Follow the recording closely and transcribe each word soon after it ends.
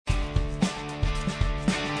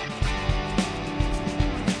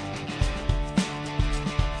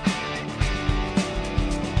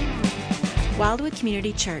Wildwood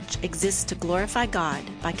Community Church exists to glorify God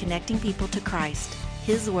by connecting people to Christ,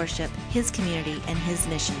 His worship, His community, and His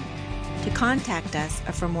mission. To contact us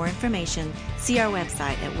or for more information, see our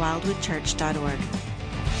website at wildwoodchurch.org.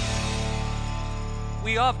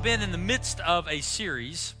 We have been in the midst of a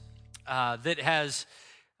series that has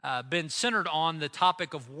been centered on the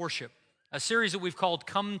topic of worship, a series that we've called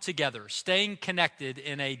Come Together, Staying Connected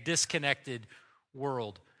in a Disconnected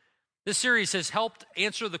World. This series has helped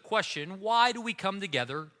answer the question, why do we come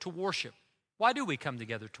together to worship? Why do we come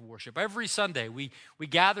together to worship? Every Sunday we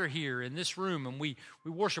gather here in this room and we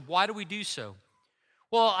worship. Why do we do so?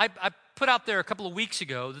 Well, I put out there a couple of weeks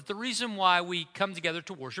ago that the reason why we come together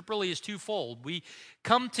to worship really is twofold. We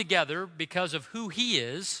come together because of who He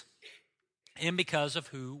is and because of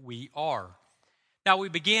who we are. Now, we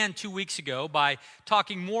began 2 weeks ago by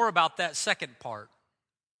talking more about that second part.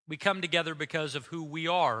 We come together because of who we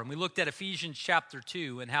are. And we looked at Ephesians chapter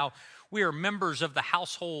 2 and how we are members of the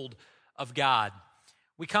household of God.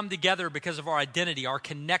 We come together because of our identity, our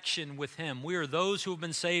connection with Him. We are those who have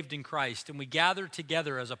been saved in Christ, and we gather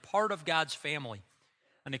together as a part of God's family,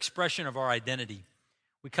 an expression of our identity.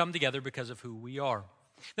 We come together because of who we are.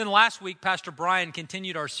 Then last week, Pastor Brian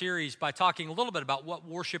continued our series by talking a little bit about what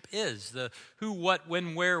worship is, the who, what,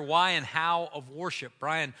 when, where, why, and how of worship.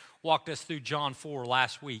 Brian walked us through John 4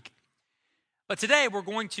 last week. But today, we're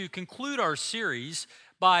going to conclude our series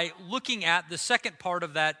by looking at the second part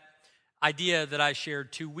of that idea that I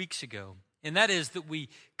shared 2 weeks ago, and that is that we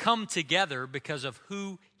come together because of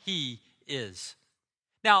who He is.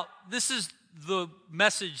 Now, this is the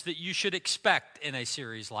message that you should expect in a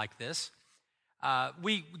series like this.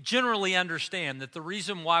 We generally understand that the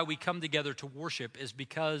reason why we come together to worship is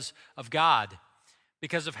because of God,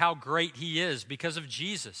 because of how great He is, because of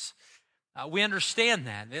Jesus. We understand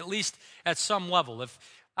that, at least at some level. If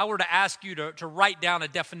I were to ask you to write down a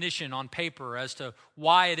definition on paper as to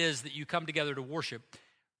why it is that you come together to worship,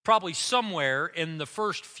 probably somewhere in the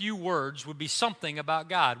first few words would be something about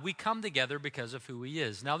God. We come together because of who He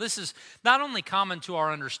is. Now, this is not only common to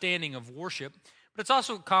our understanding of worship, but it's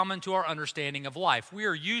also common to our understanding of life. We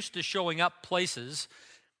are used to showing up places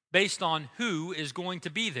based on who is going to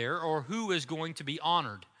be there or who is going to be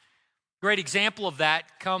honored. Great example of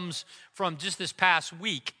that comes from just this past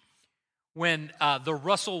week when the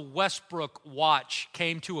Russell Westbrook watch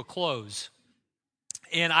came to a close.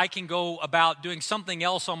 And I can go about doing something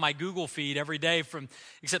else on my Google feed every day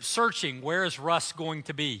except searching, where is Russ going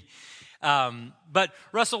to be? But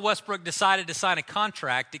Russell Westbrook decided to sign a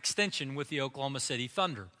contract extension with the Oklahoma City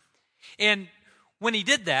Thunder. And when he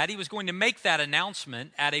did that, he was going to make that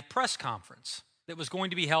announcement at a press conference that was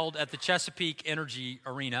going to be held at the Chesapeake Energy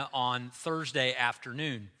Arena on Thursday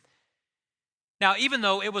afternoon. Now, even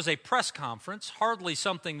though it was a press conference, hardly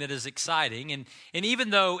something that is exciting, and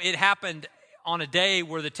even though it happened on a day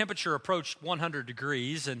where the temperature approached 100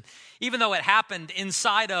 degrees, and even though it happened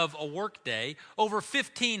inside of a work day, over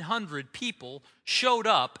 1,500 people showed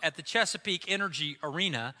up at the Chesapeake Energy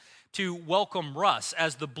Arena to welcome Russ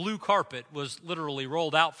as the blue carpet was literally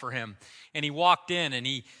rolled out for him. And he walked in and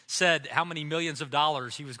he said how many millions of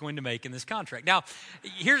dollars he was going to make in this contract. Now,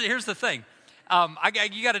 here's the thing.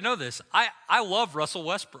 You got to know this. I love Russell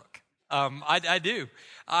Westbrook. I do.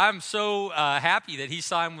 I'm so happy that he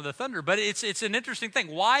signed with the Thunder. But it's an interesting thing.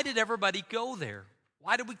 Why did everybody go there?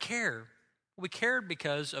 Why did we care? We cared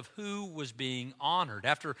because of who was being honored.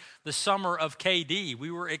 After the summer of KD,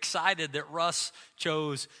 we were excited that Russ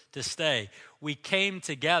chose to stay. We came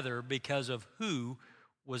together because of who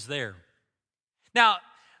was there. Now,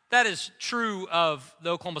 that is true of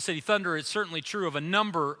the Oklahoma City Thunder. It's certainly true of a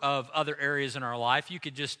number of other areas in our life. You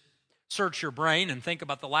could just search your brain and think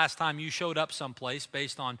about the last time you showed up someplace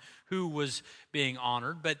based on who was being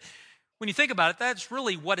honored. But when you think about it, that's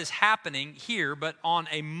really what is happening here, but on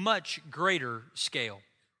a much greater scale.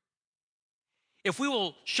 If we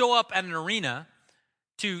will show up at an arena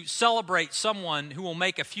to celebrate someone who will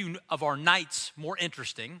make a few of our nights more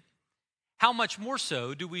interesting, how much more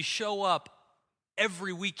so do we show up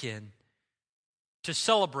every weekend to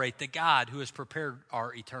celebrate the God who has prepared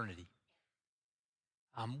our eternity?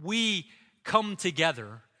 We come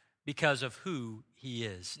together because of who He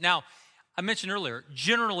is. Now, I mentioned earlier,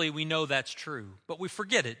 generally we know that's true, but we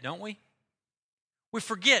forget it, don't we? We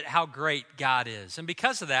forget how great God is. And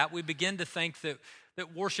because of that, we begin to think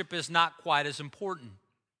that worship is not quite as important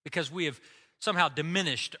because we have somehow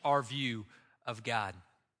diminished our view of God.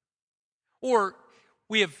 Or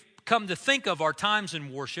we have come to think of our times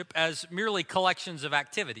in worship as merely collections of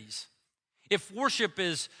activities. If worship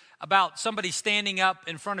is about somebody standing up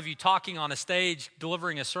in front of you talking on a stage,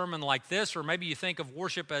 delivering a sermon like this, or maybe you think of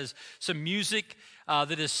worship as some music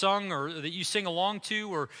that is sung or that you sing along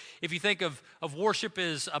to, or if you think of worship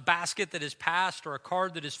as a basket that is passed or a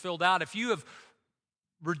card that is filled out, if you have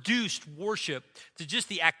reduced worship to just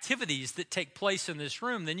the activities that take place in this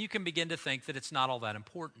room, then you can begin to think that it's not all that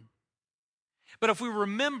important. But if we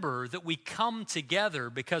remember that we come together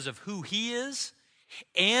because of who He is,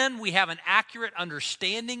 and we have an accurate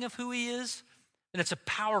understanding of who He is, then it's a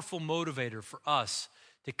powerful motivator for us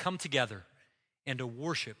to come together and to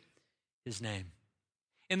worship His name.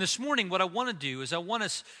 And this morning, what I want to do is I want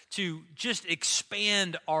us to just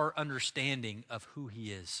expand our understanding of who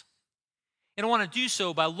He is. And I want to do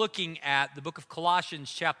so by looking at the book of Colossians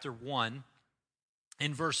chapter 1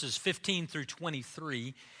 in verses 15 through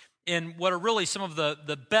 23, in what are really some of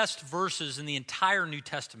the best verses in the entire New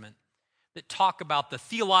Testament that talk about the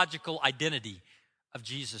theological identity of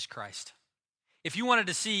Jesus Christ. If you wanted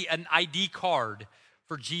to see an ID card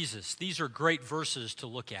for Jesus, these are great verses to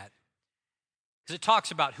look at, because it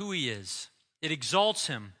talks about who He is. It exalts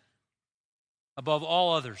Him above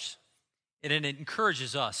all others, and it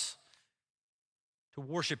encourages us to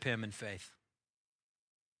worship Him in faith.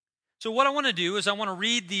 So what I want to do is I want to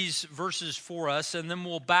read these verses for us, and then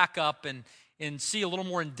we'll back up and see a little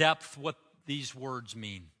more in depth what these words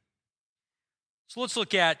mean. So let's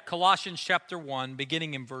look at Colossians chapter 1,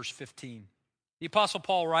 beginning in verse 15. The Apostle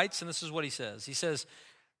Paul writes, and this is what he says. He says,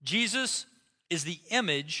 Jesus is the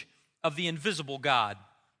image of the invisible God,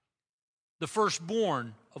 the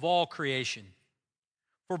firstborn of all creation.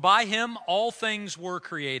 For by Him all things were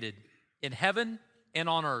created, in heaven and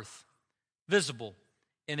on earth, visible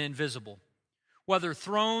and invisible. Whether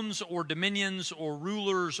thrones or dominions or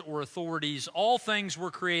rulers or authorities, all things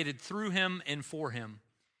were created through Him and for Him.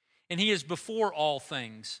 And He is before all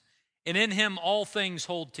things, and in Him all things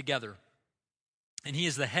hold together. And He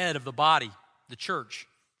is the head of the body, the church.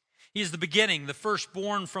 He is the beginning, the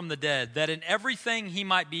firstborn from the dead, that in everything He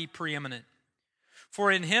might be preeminent.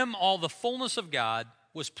 For in Him all the fullness of God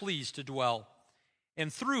was pleased to dwell,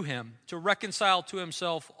 and through Him to reconcile to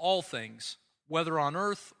Himself all things, whether on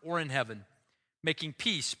earth or in heaven, making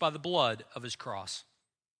peace by the blood of His cross.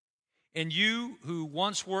 And you who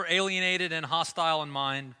once were alienated and hostile in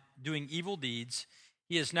mind, doing evil deeds,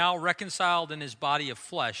 He is now reconciled in His body of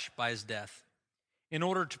flesh by His death, in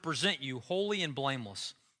order to present you holy and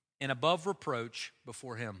blameless and above reproach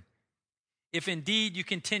before Him. If indeed you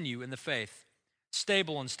continue in the faith,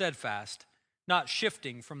 stable and steadfast, not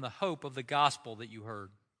shifting from the hope of the gospel that you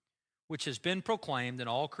heard, which has been proclaimed in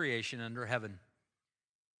all creation under heaven,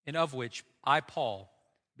 and of which I, Paul,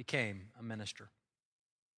 became a minister.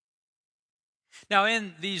 Now,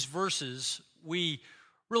 in these verses, we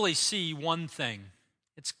really see one thing.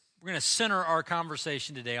 We're going to center our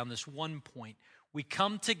conversation today on this one point. We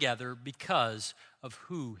come together because of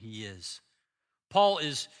who He is. Paul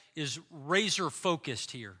is razor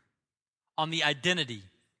focused here on the identity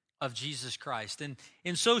of Jesus Christ.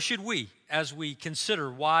 And so should we, as we consider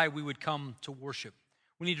why we would come to worship.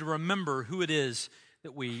 We need to remember who it is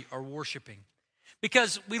that we are worshiping.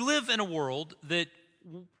 Because we live in a world that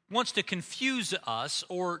wants to confuse us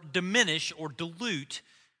or diminish or dilute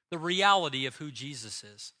the reality of who Jesus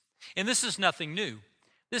is. And this is nothing new.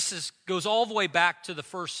 This goes all the way back to the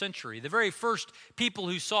first century. The very first people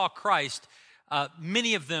who saw Christ,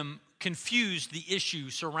 many of them confused the issue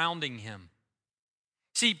surrounding Him.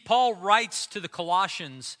 See, Paul writes to the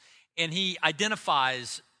Colossians and he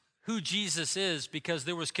identifies who Jesus is because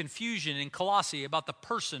there was confusion in Colossae about the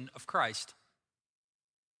person of Christ.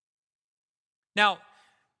 Now,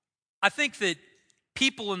 I think that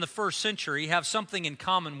people in the first century have something in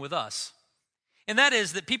common with us. And that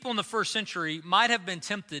is that people in the first century might have been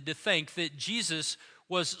tempted to think that Jesus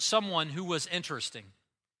was someone who was interesting.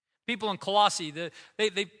 People in Colossae,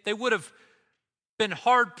 they would have been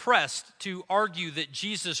hard-pressed to argue that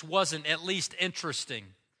Jesus wasn't at least interesting.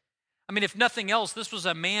 I mean, if nothing else, this was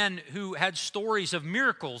a man who had stories of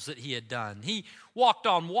miracles that he had done. He walked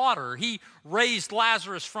on water. He raised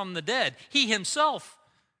Lazarus from the dead. He himself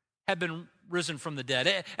had been risen from the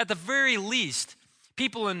dead. At the very least,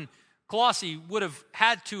 people in Colossae would have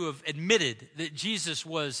had to have admitted that Jesus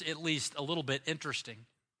was at least a little bit interesting.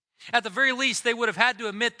 At the very least, they would have had to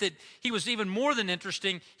admit that He was even more than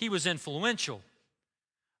interesting, He was influential.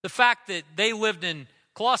 The fact that they lived in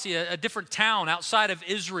Colossae, a different town outside of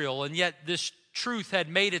Israel, and yet this truth had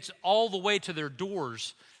made it all the way to their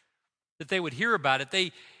doors, that they would hear about it,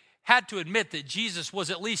 they had to admit that Jesus was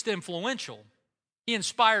at least influential. He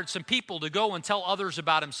inspired some people to go and tell others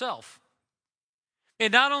about Himself.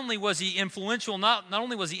 And not only was he influential, not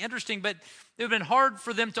only was he interesting, but it would have been hard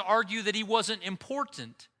for them to argue that he wasn't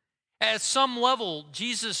important. At some level,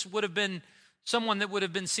 Jesus would have been someone that would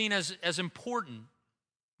have been seen as important,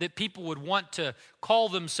 that people would want to call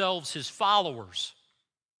themselves his followers.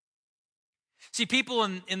 See, people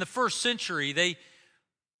in the first century,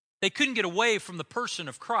 they couldn't get away from the person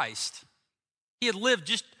of Christ. He had lived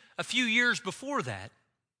just a few years before that.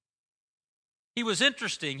 He was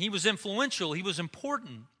interesting, he was influential, he was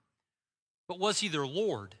important. But was he their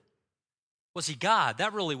Lord? Was he God?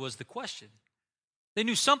 That really was the question. They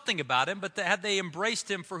knew something about him, but had they embraced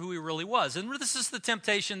him for who he really was? And this is the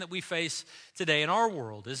temptation that we face today in our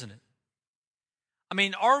world, isn't it? I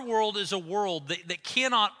mean, our world is a world that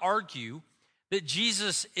cannot argue that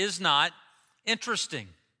Jesus is not interesting.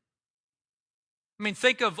 I mean,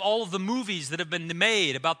 think of all of the movies that have been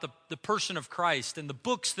made about the person of Christ and the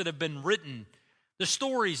books that have been written, the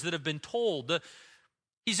stories that have been told.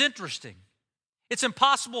 He's interesting. It's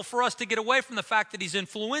impossible for us to get away from the fact that he's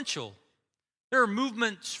influential. There are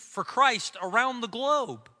movements for Christ around the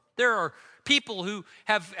globe. There are people who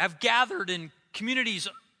have gathered in communities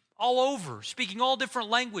all over, speaking all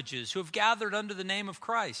different languages, who have gathered under the name of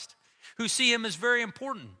Christ, who see him as very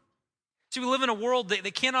important. See, we live in a world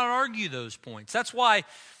that cannot argue those points. That's why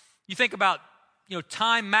you think about,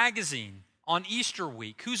 Time magazine on Easter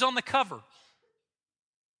week. Who's on the cover?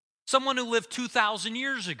 Someone who lived 2,000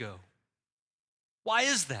 years ago. Why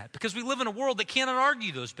is that? Because we live in a world that cannot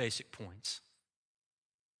argue those basic points.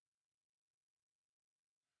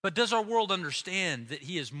 But does our world understand that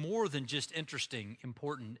he is more than just interesting,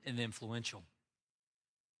 important, and influential?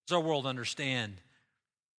 Does our world understand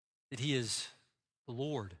that he is the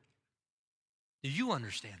Lord? Do you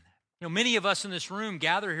understand that? Many of us in this room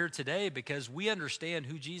gather here today because we understand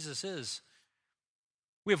who Jesus is.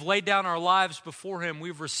 We have laid down our lives before him.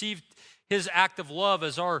 We've received his act of love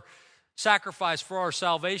as our sacrifice for our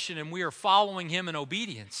salvation, and we are following him in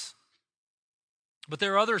obedience. But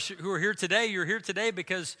there are others who are here today. You're here today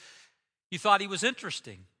because you thought he was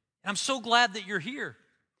interesting. And I'm so glad that you're here.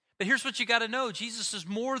 But here's what you got to know. Jesus is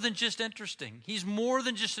more than just interesting. He's more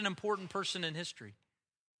than just an important person in history.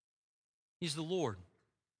 He's the Lord.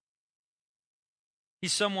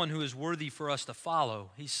 He's someone who is worthy for us to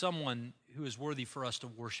follow. He's someone who is worthy for us to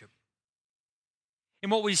worship.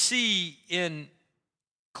 And what we see in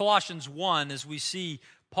Colossians 1 is we see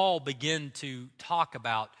Paul begin to talk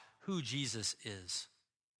about who Jesus is.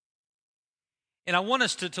 And I want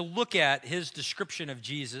us to look at his description of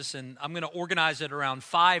Jesus, and I'm going to organize it around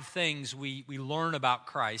 5 things we learn about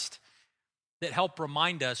Christ that help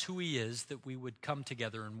remind us who he is, that we would come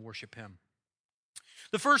together and worship him.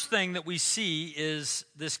 The first thing that we see is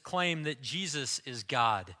this claim that Jesus is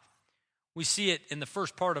God. We see it in the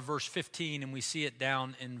first part of verse 15, and we see it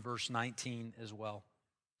down in verse 19 as well.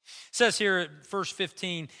 It says here at verse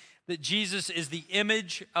 15 that Jesus is the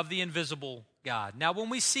image of the invisible God. Now, when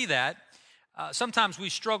we see that, sometimes we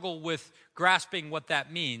struggle with grasping what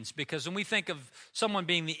that means, because when we think of someone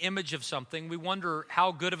being the image of something, we wonder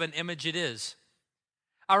how good of an image it is.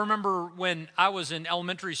 I remember when I was in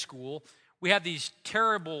elementary school, we had these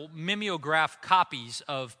terrible mimeograph copies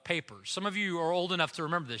of papers. Some of you are old enough to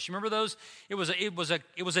remember this. You remember those? It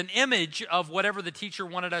was an image of whatever the teacher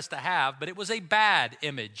wanted us to have, but it was a bad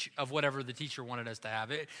image of whatever the teacher wanted us to have.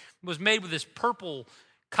 It was made with this purple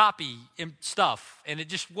copy stuff, and it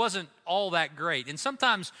just wasn't all that great. And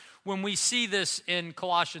sometimes when we see this in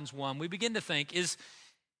Colossians 1, we begin to think, is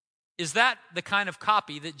that the kind of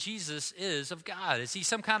copy that Jesus is of God? Is he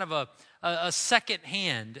some kind of a second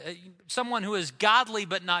hand, someone who is godly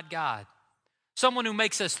but not God, someone who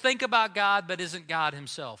makes us think about God but isn't God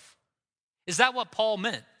himself? Is that what Paul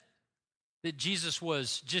meant, that Jesus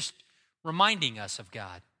was just reminding us of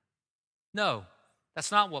God? No,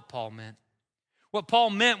 that's not what Paul meant. What Paul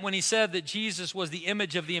meant when he said that Jesus was the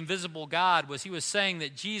image of the invisible God was he was saying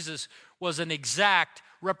that Jesus was an exact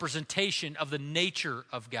representation of the nature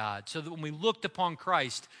of God, so that when we looked upon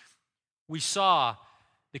Christ, we saw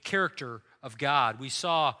the character of God. We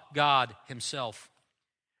saw God himself.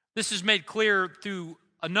 This is made clear through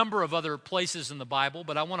a number of other places in the Bible,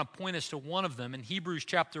 but I want to point us to one of them in Hebrews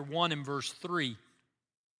chapter 1 and verse 3,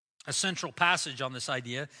 a central passage on this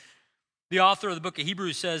idea. The author of the book of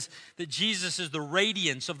Hebrews says that Jesus is the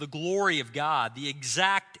radiance of the glory of God, the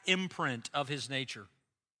exact imprint of his nature,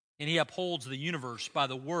 and he upholds the universe by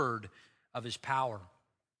the word of his power.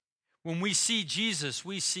 When we see Jesus,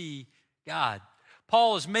 we see God.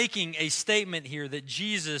 Paul is making a statement here that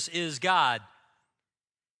Jesus is God.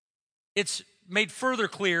 It's made further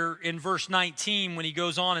clear in verse 19 when he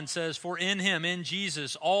goes on and says, "For in him, in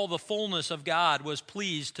Jesus, all the fullness of God was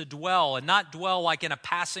pleased to dwell," and not dwell like in a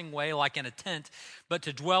passing way, like in a tent, but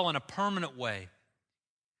to dwell in a permanent way.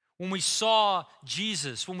 When we saw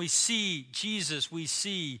Jesus, when we see Jesus, we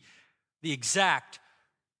see the exact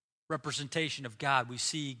representation of God. We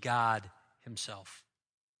see God himself.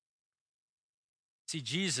 See,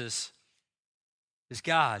 Jesus is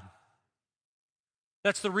God.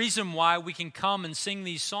 That's the reason why we can come and sing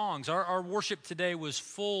these songs. Our worship today was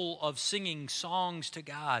full of singing songs to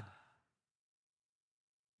God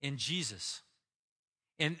in Jesus.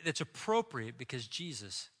 And it's appropriate because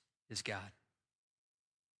Jesus is God.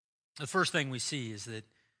 The first thing we see is that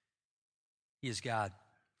he is God.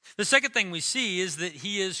 The second thing we see is that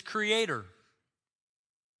he is creator.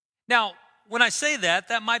 Now, when I say that,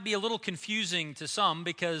 that might be a little confusing to some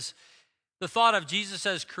because the thought of Jesus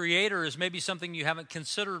as creator is maybe something you haven't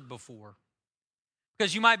considered before.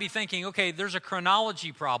 Because you might be thinking, okay, there's a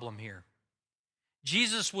chronology problem here.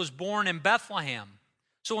 Jesus was born in Bethlehem.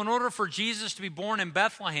 So in order for Jesus to be born in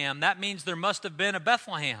Bethlehem, that means there must have been a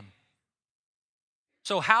Bethlehem.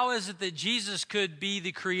 So how is it that Jesus could be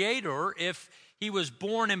the creator if he was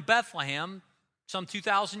born in Bethlehem some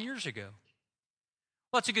 2,000 years ago?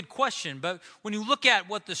 Well, that's a good question, but when you look at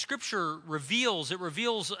what the Scripture reveals, it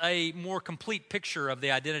reveals a more complete picture of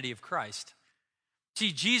the identity of Christ.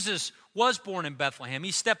 See, Jesus was born in Bethlehem.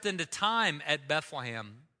 He stepped into time at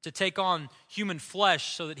Bethlehem to take on human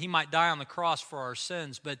flesh so that he might die on the cross for our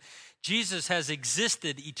sins, but Jesus has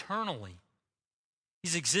existed eternally.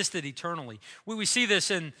 He's existed eternally. We see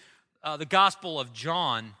this in the Gospel of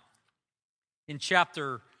John in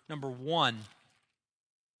chapter number 1.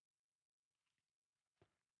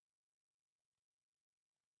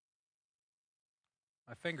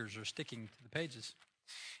 My fingers are sticking to the pages.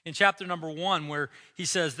 In chapter number 1, where he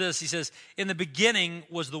says this, he says, "In the beginning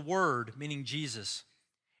was the Word," meaning Jesus,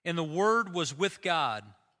 "and the Word was with God,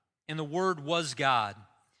 and the Word was God.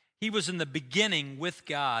 He was in the beginning with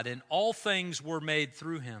God, and all things were made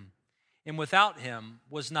through him. And without him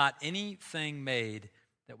was not anything made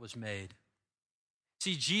that was made."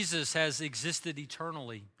 See, Jesus has existed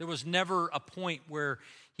eternally. There was never a point where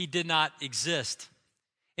he did not exist.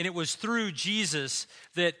 And it was through Jesus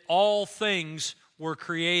that all things were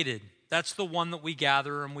created. That's the one that we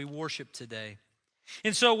gather and we worship today.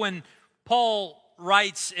 And so when Paul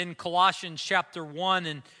writes in Colossians chapter 1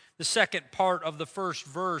 and the second part of the first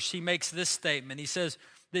verse, he makes this statement. He says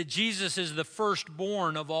that Jesus is the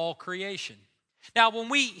firstborn of all creation. Now, when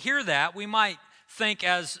we hear that, we might think,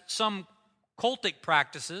 as some cultic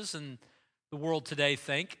practices in the world today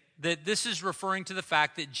think, that this is referring to the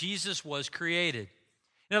fact that Jesus was created.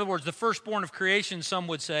 In other words, the firstborn of creation, some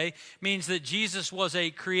would say, means that Jesus was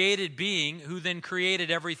a created being who then created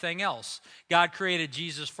everything else. God created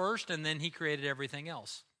Jesus first, and then he created everything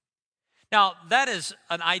else. Now, that is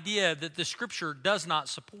an idea that the Scripture does not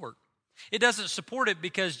support. It doesn't support it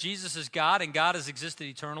because Jesus is God, and God has existed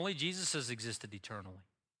eternally. Jesus has existed eternally.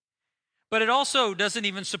 But it also doesn't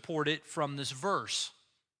even support it from this verse.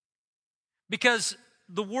 Because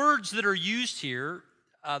the words that are used here,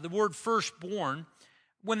 the word firstborn,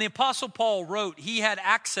 when the Apostle Paul wrote, he had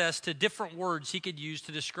access to different words he could use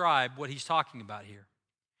to describe what he's talking about here.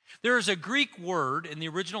 There is a Greek word in the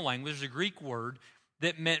original language, there's a Greek word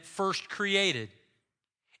that meant first created.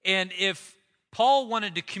 And if Paul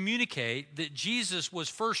wanted to communicate that Jesus was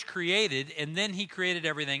first created and then he created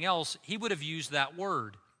everything else, he would have used that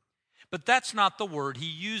word. But that's not the word he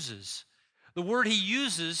uses. The word he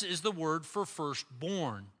uses is the word for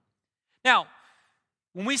firstborn. Now,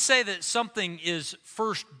 when we say that something is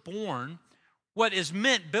firstborn, what is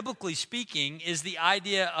meant, biblically speaking, is the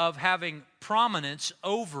idea of having prominence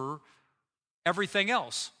over everything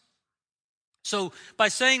else. So by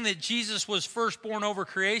saying that Jesus was firstborn over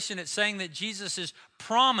creation, it's saying that Jesus is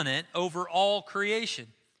prominent over all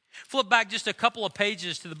creation. Flip back just a couple of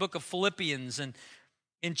pages to the book of Philippians, and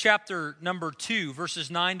in chapter number 2,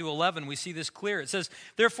 verses 9 to 11, we see this clear. It says,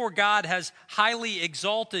 "Therefore God has highly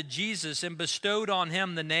exalted Jesus and bestowed on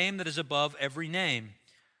him the name that is above every name,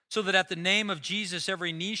 so that at the name of Jesus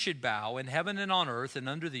every knee should bow in heaven and on earth and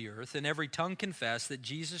under the earth, and every tongue confess that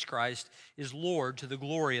Jesus Christ is Lord, to the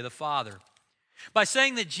glory of the Father." By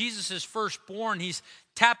saying that Jesus is firstborn, he's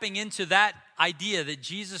tapping into that idea that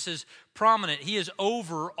Jesus is prominent. He is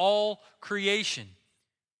over all creation.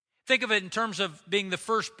 Think of it in terms of being the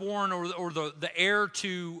firstborn or the heir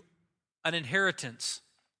to an inheritance.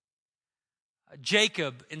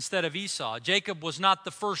 Jacob instead of Esau. Jacob was not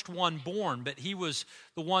the first one born, but he was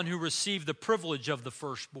the one who received the privilege of the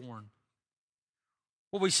firstborn.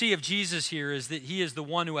 What we see of Jesus here is that he is the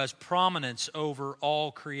one who has prominence over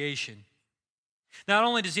all creation. Not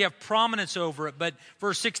only does he have prominence over it, but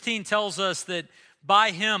verse 16 tells us that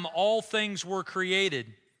by him all things were created,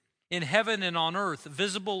 in heaven and on earth,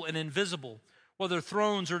 visible and invisible, whether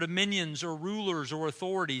thrones or dominions or rulers or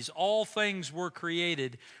authorities, all things were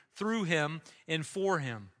created through him and for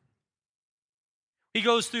him. He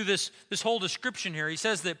goes through this whole description here. He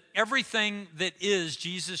says that everything that is,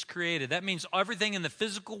 Jesus created. That means everything in the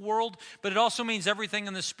physical world, but it also means everything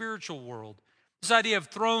in the spiritual world. This idea of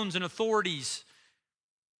thrones and authorities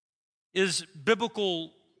is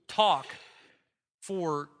biblical talk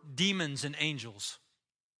for demons and angels.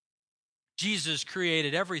 Jesus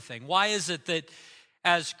created everything. Why is it that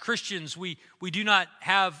as Christians we do not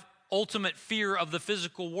have ultimate fear of the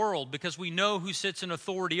physical world? Because we know who sits in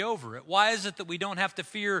authority over it. Why is it that we don't have to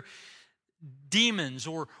fear demons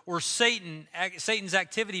or Satan's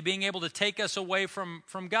activity being able to take us away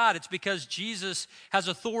from God? It's because Jesus has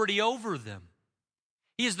authority over them.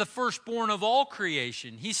 He is the firstborn of all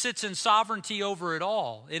creation. He sits in sovereignty over it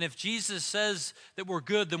all. And if Jesus says that we're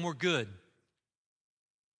good, then we're good.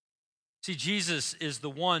 See, Jesus is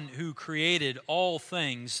the one who created all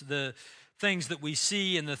things, the things that we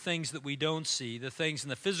see and the things that we don't see, the things in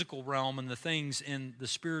the physical realm and the things in the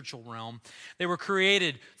spiritual realm. They were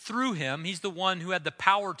created through him. He's the one who had the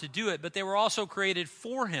power to do it, but they were also created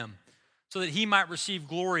for him so that he might receive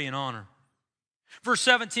glory and honor. Verse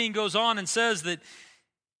 17 goes on and says that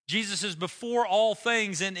Jesus is before all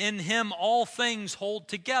things, and in him all things hold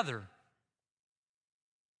together.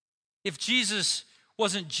 If Jesus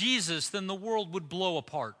wasn't Jesus, then the world would blow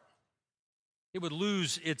apart. It would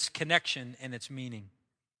lose its connection and its meaning.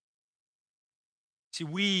 See,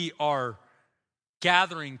 we are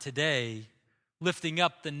gathering today, lifting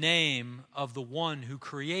up the name of the one who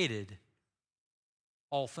created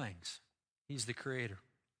all things. He's the creator.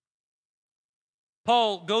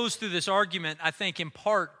 Paul goes through this argument, I think, in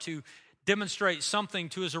part to demonstrate something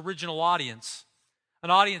to his original audience,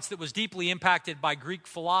 an audience that was deeply impacted by Greek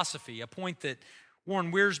philosophy, a point that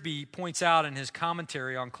Warren Wiersbe points out in his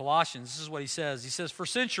commentary on Colossians. This is what he says. He says, for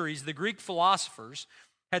centuries, the Greek philosophers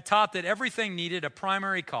had taught that everything needed a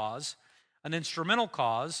primary cause, an instrumental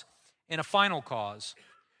cause, and a final cause.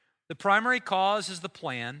 The primary cause is the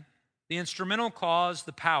plan, the instrumental cause,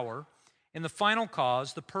 the power, and the final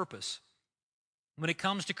cause, the purpose. When it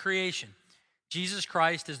comes to creation, Jesus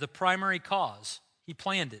Christ is the primary cause. He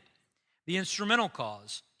planned it. The instrumental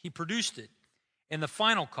cause, he produced it. And the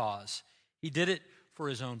final cause, he did it for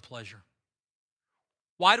his own pleasure.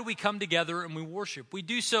 Why do we come together and we worship? We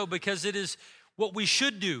do so because it is what we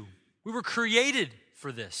should do. We were created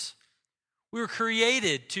for this. We were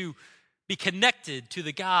created to be connected to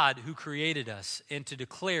the God who created us and to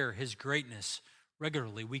declare his greatness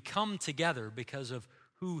regularly. We come together because of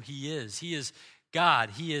who he is. He is God.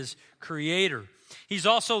 He is creator. He's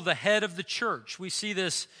also the head of the church. We see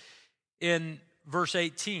this in verse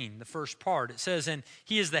 18, the first part. It says, and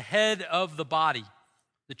he is the head of the body,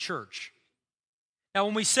 the church. Now,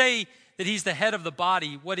 when we say that he's the head of the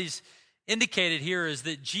body, what is indicated here is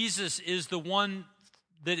that Jesus is the one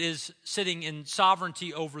that is sitting in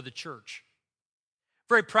sovereignty over the church.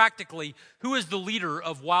 Very practically, who is the leader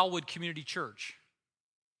of Wildwood Community Church?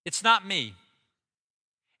 It's not me.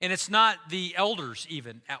 And it's not the elders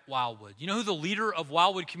even at Wildwood. You know who the leader of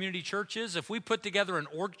Wildwood Community Church is? If we put together an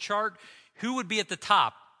org chart, who would be at the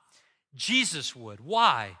top? Jesus would.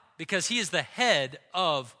 Why? Because he is the head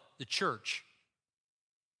of the church.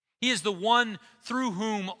 He is the one through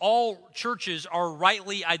whom all churches are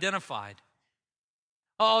rightly identified.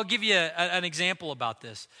 I'll give you an example about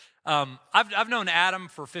this. I've known Adam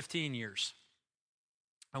for 15 years.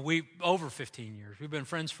 Over 15 years. We've been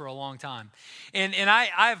friends for a long time. And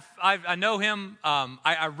I know him.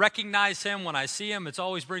 I recognize him when I see him. It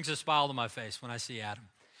always brings a smile to my face when I see Adam.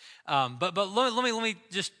 But let me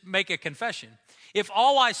just make a confession. If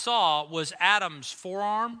all I saw was Adam's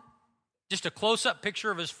forearm, just a close-up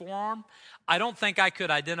picture of his forearm, I don't think I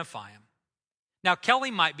could identify him. Now,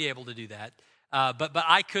 Kelly might be able to do that, but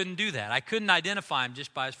I couldn't do that. I couldn't identify him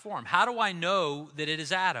just by his forearm. How do I know that it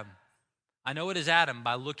is Adam? I know it is Adam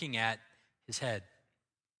by looking at his head.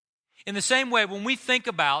 In the same way, when we think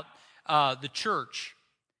about the church,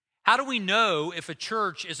 how do we know if a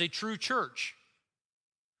church is a true church?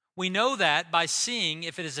 We know that by seeing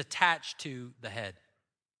if it is attached to the head.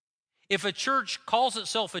 If a church calls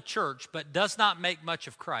itself a church but does not make much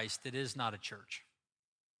of Christ, it is not a church.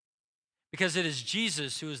 Because it is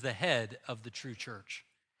Jesus who is the head of the true church.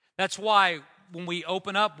 That's why when we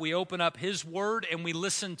open up his word and we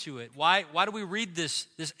listen to it. Why do we read this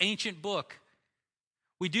ancient book?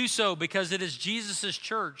 We do so because it is Jesus'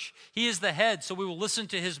 church. He is the head, so we will listen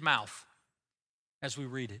to his mouth as we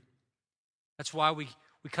read it. That's why we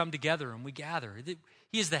come together and we gather.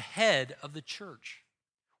 He is the head of the church.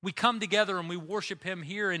 We come together and we worship him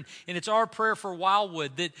here, and it's our prayer for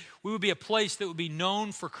Wildwood that we would be a place that would be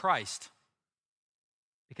known for Christ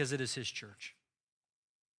because it is his church.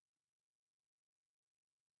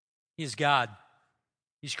 He is God.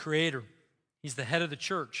 He's creator. He's the head of the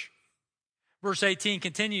church. Verse 18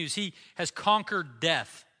 continues, he has conquered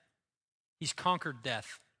death. He's conquered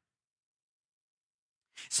death.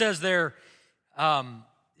 It says there,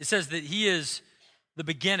 it says that he is the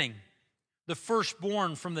beginning, the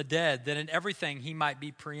firstborn from the dead, that in everything he might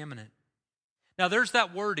be preeminent. Now there's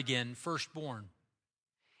that word again, firstborn.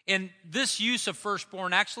 And this use of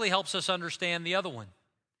firstborn actually helps us understand the other one.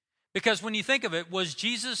 Because when you think of it, was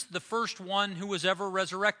Jesus the first one who was ever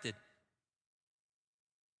resurrected?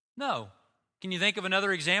 No. Can you think of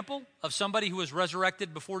another example of somebody who was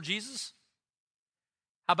resurrected before Jesus?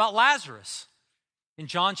 How about Lazarus in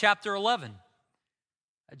John chapter 11?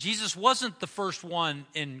 Jesus wasn't the first one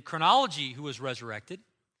in chronology who was resurrected,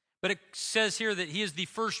 but it says here that he is the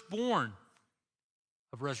firstborn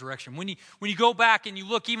of resurrection. When you go back and you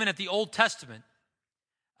look even at the Old Testament,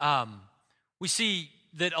 we see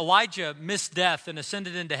that Elijah missed death and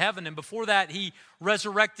ascended into heaven, and before that he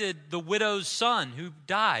resurrected the widow's son who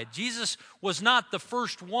died. Jesus was not the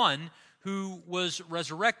first one who was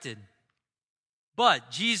resurrected,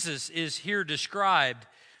 but Jesus is here described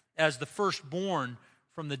as the firstborn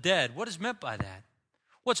from the dead. What is meant by that?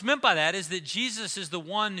 What's meant by that is that Jesus is the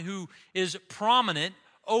one who is prominent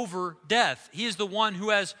over death. He is the one who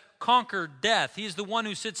has conquered death. He is the one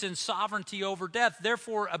who sits in sovereignty over death,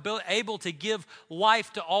 therefore able to give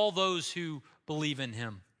life to all those who believe in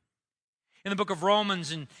him. In the book of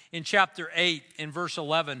Romans, in chapter 8, in verse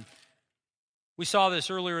 11, we saw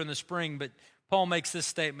this earlier in the spring, but Paul makes this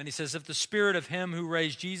statement. He says, if the spirit of him who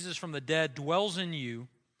raised Jesus from the dead dwells in you,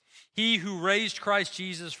 he who raised Christ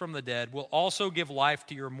Jesus from the dead will also give life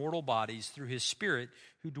to your mortal bodies through his Spirit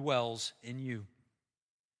who dwells in you.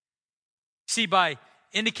 See, by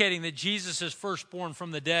indicating that Jesus is firstborn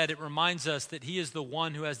from the dead, it reminds us that he is the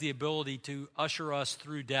one who has the ability to usher us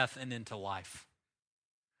through death and into life.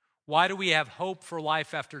 Why do we have hope for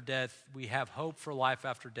life after death? We have hope for life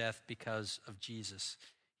after death because of Jesus.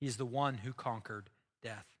 He is the one who conquered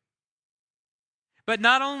death. But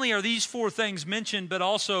not only are these four things mentioned, but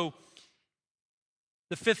also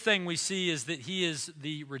the fifth thing we see is that he is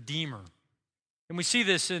the Redeemer. And we see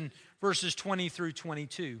this in verses 20 through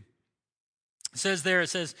 22. It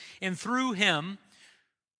says, and through him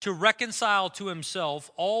to reconcile to himself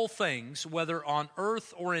all things, whether on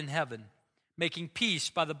earth or in heaven, making peace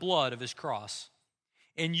by the blood of his cross.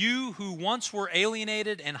 And you who once were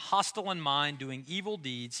alienated and hostile in mind, doing evil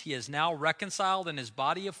deeds, he has now reconciled in his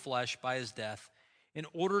body of flesh by his death, in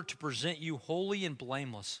order to present you holy and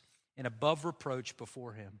blameless and above reproach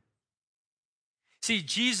before him. See,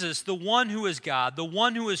 Jesus, the one who is God, the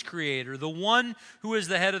one who is creator, the one who is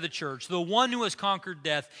the head of the church, the one who has conquered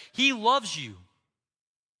death, he loves you.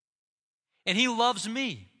 And he loves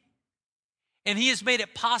me. And he has made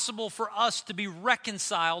it possible for us to be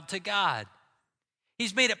reconciled to God.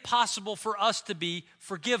 He's made it possible for us to be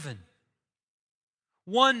forgiven.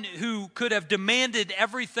 One who could have demanded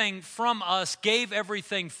everything from us gave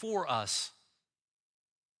everything for us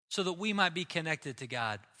so that we might be connected to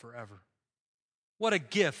God forever. What a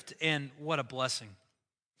gift and what a blessing.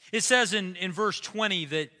 It says in verse 20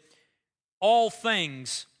 that all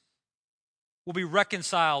things will be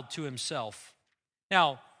reconciled to himself.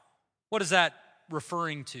 Now, what is that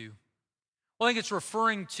referring to? Well, I think it's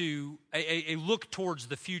referring to a look towards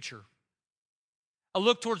the future. A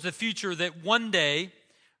look towards the future that one day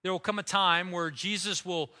there will come a time where Jesus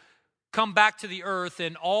will come back to the earth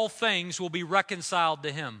and all things will be reconciled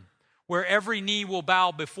to him, where every knee will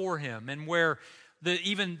bow before him, and where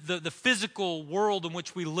even the physical world in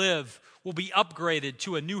which we live will be upgraded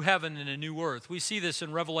to a new heaven and a new earth. We see this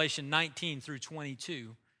in Revelation 19 through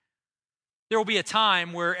 22. There will be a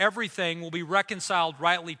time where everything will be reconciled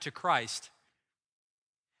rightly to Christ.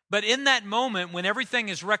 But in that moment, when everything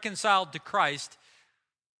is reconciled to Christ,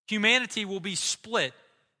 humanity will be split.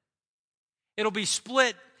 It'll be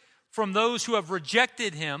split from those who have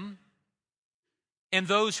rejected him and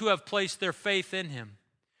those who have placed their faith in him.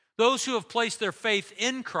 Those who have placed their faith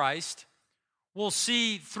in Christ will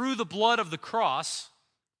see through the blood of the cross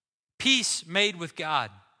peace made with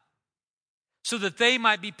God, so that they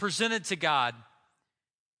might be presented to God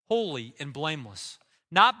holy and blameless.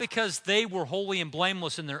 Not because they were holy and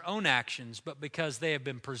blameless in their own actions, but because they have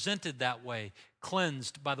been presented that way,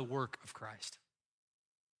 cleansed by the work of Christ.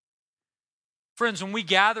 Friends, when we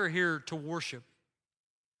gather here to worship,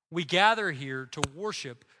 we gather here to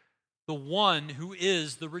worship the one who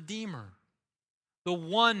is the Redeemer, the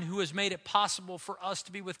one who has made it possible for us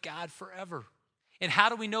to be with God forever. And how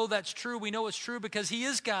do we know that's true? We know it's true because he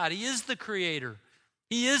is God. He is the creator.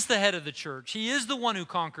 He is the head of the church. He is the one who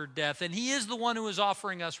conquered death, and he is the one who is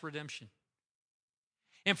offering us redemption.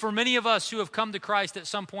 And for many of us who have come to Christ at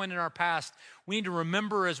some point in our past, we need to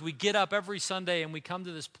remember as we get up every Sunday and we come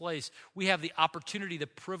to this place, we have the opportunity, the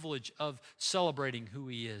privilege of celebrating who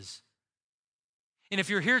he is. And if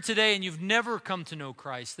you're here today and you've never come to know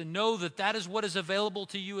Christ, then know that that is what is available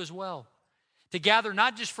to you as well. To gather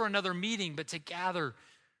not just for another meeting, but to gather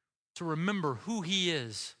to remember who he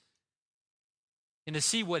is and to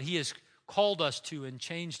see what he has called us to and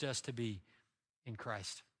changed us to be in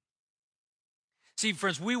Christ. See,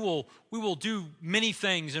 friends, we will do many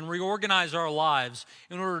things and reorganize our lives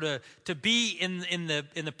in order to be in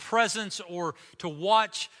the presence or to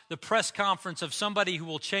watch the press conference of somebody who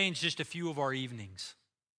will change just a few of our evenings.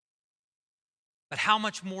 But how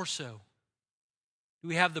much more so do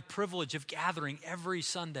we have the privilege of gathering every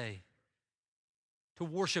Sunday to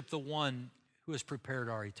worship the one who has prepared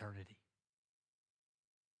our eternity?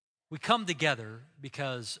 We come together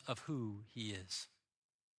because of who he is.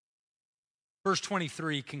 Verse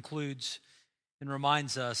 23 concludes and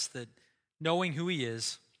reminds us that knowing who he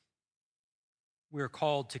is, we are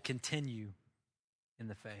called to continue in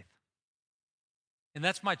the faith. And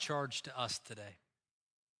that's my charge to us today.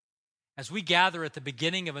 As we gather at the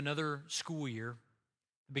beginning of another school year,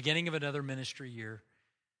 the beginning of another ministry year,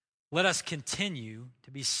 let us continue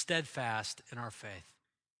to be steadfast in our faith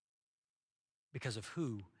because of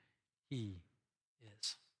who he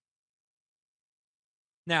is.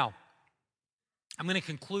 Now, I'm going to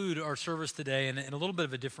conclude our service today in a little bit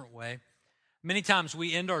of a different way. Many times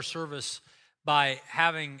we end our service by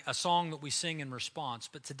having a song that we sing in response,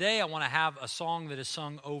 but today I want to have a song that is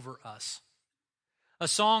sung over us. A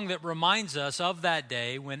song that reminds us of that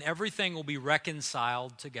day when everything will be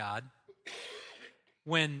reconciled to God,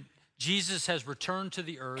 when Jesus has returned to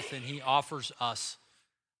the earth and he offers us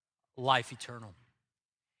life eternal.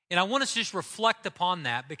 And I want us to just reflect upon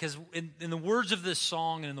that because in the words of this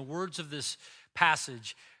song and in the words of this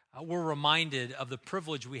passage, we're reminded of the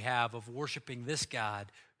privilege we have of worshiping this God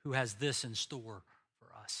who has this in store for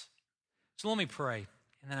us. So let me pray,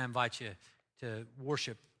 and then I invite you to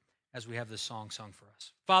worship as we have this song sung for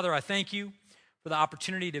us. Father, I thank you for the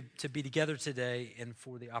opportunity to be together today and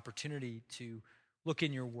for the opportunity to look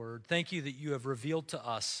in your word. Thank you that you have revealed to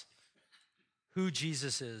us who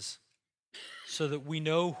Jesus is so that we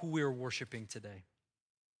know who we are worshiping today.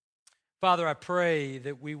 Father, I pray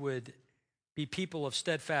that we would be people of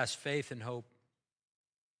steadfast faith and hope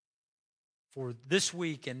for this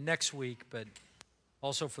week and next week, but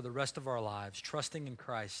also for the rest of our lives, trusting in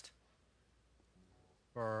Christ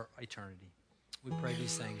for our eternity. We pray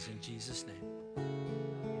these things in Jesus' name.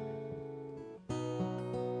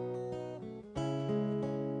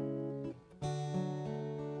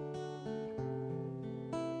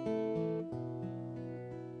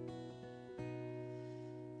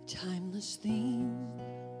 Timeless theme,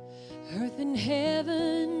 earth and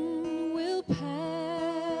heaven will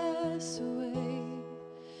pass away.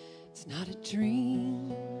 It's not a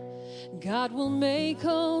dream. God will make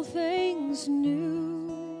all things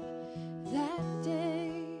new that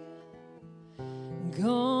day.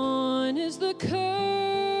 Gone is the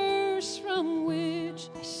curse from which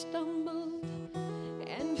I stumbled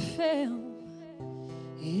and fell.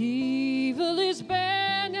 Evil is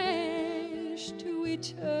banished to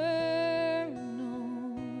eternal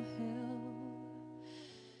hell.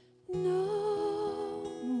 No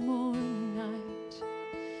more night,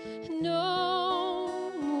 no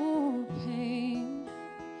more pain,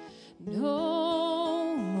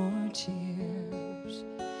 no more tears,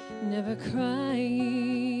 never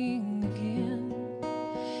crying again,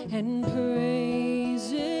 and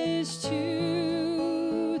praises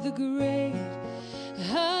to the great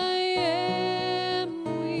I am.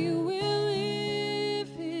 We will live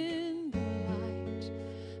in the light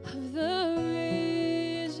of the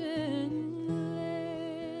risen Lamb.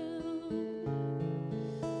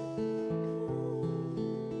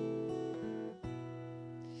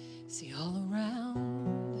 See all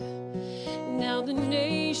around, now the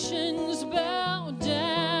nations bow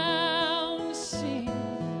down to sing.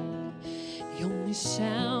 The only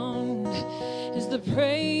sound is the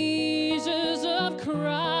praises of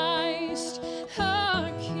Christ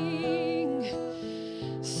our King.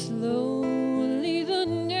 Slowly the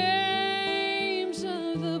names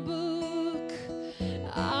of the book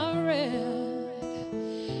are read.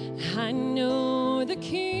 I know the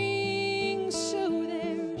King said,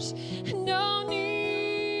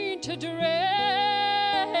 to dread.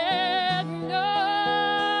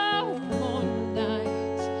 No more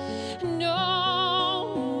nights,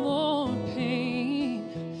 no more pain,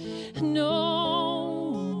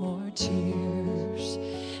 no more tears,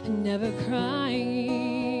 never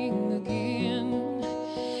crying again.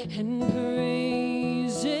 And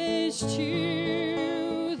praises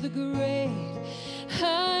to the great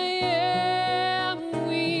I am.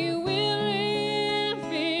 We will live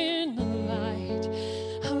in the light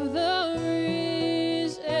of the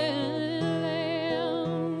risen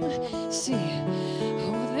Lamb. See,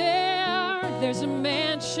 oh, there's a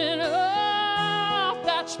mansion, oh,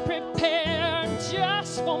 that's prepared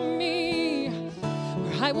just for me,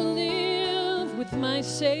 where I will live with my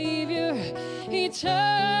Savior eternally.